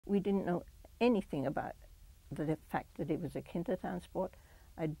we didn't know anything about the fact that it was a Kindertransport.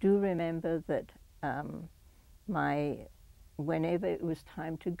 I do remember that whenever it was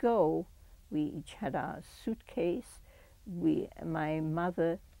time to go, we each had our suitcase. My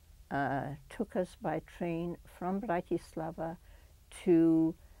mother took us by train from Bratislava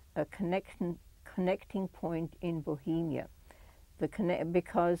to a connecting point in Bohemia.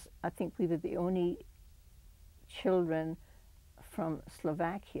 Because I think we were the only children from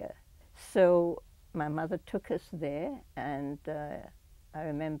Slovakia. So my mother took us there, and I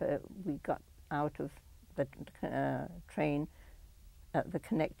remember we got out of the train at the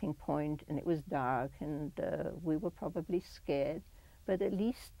connecting point, and it was dark, and we were probably scared, but at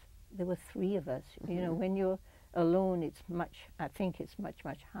least there were three of us. Mm-hmm. You know, when you're alone, I think it's much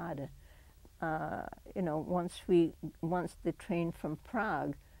harder. You know, once the train from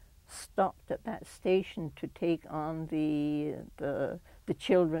Prague stopped at that station to take on the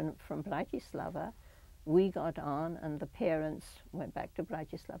children from Bratislava, we got on, and the parents went back to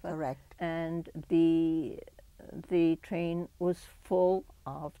Bratislava. Correct. And the train was full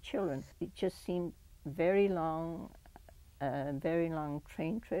of children. It just seemed very long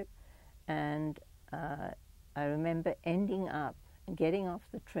train trip, and I remember ending up getting off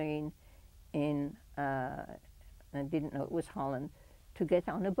the train in, I didn't know it was Holland, to get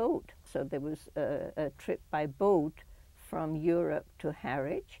on a boat. So there was a trip by boat from Europe to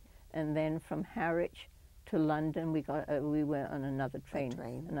Harwich, and then from Harwich to London we were on another train.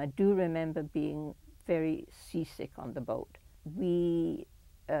 And I do remember being very seasick on the boat. The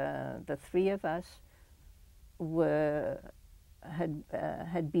three of us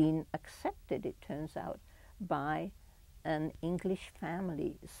had been accepted, it turns out, by an English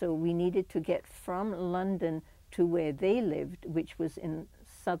family. So we needed to get from London to where they lived, which was in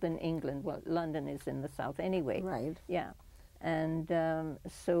southern England. Well, London is in the south anyway. Right. Yeah. And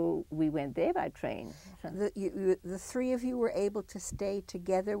so we went there by train. The three of you were able to stay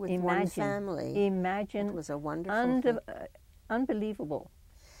together with one family. Imagine. It was a wonderful thing. Unbelievable.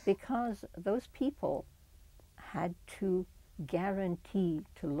 Because those people had to guarantee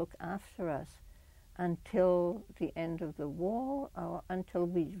to look after us until the end of the war, or until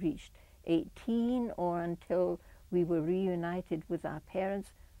we reached 18, or until we were reunited with our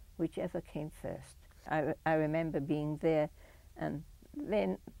parents, whichever came first. I remember being there, and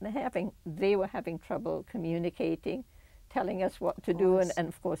then they were having trouble communicating, telling us what to do, and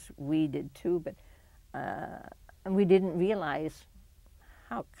of course we did too, but and we didn't realize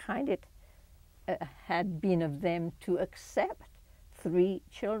how kind it had been of them to accept three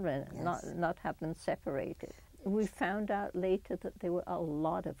children, not have them separated. We found out later that there were a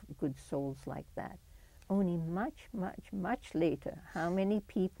lot of good souls like that. Only much later, how many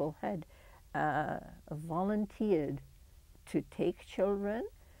people had volunteered to take children,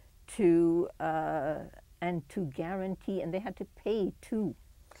 and to guarantee, and they had to pay too.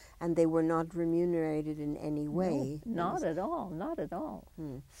 And they were not remunerated in any way. No, not at all.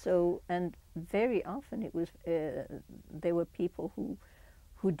 So, and very often it was there were people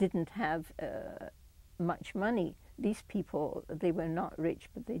who didn't have much money. These people, they were not rich,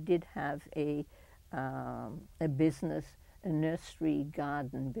 but they did have a business, a nursery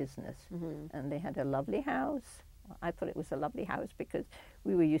garden business, and they had a lovely house. I thought it was a lovely house because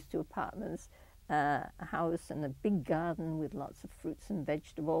we were used to apartments. A house and a big garden with lots of fruits and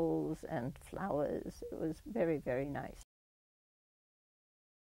vegetables and flowers. It was very, very nice.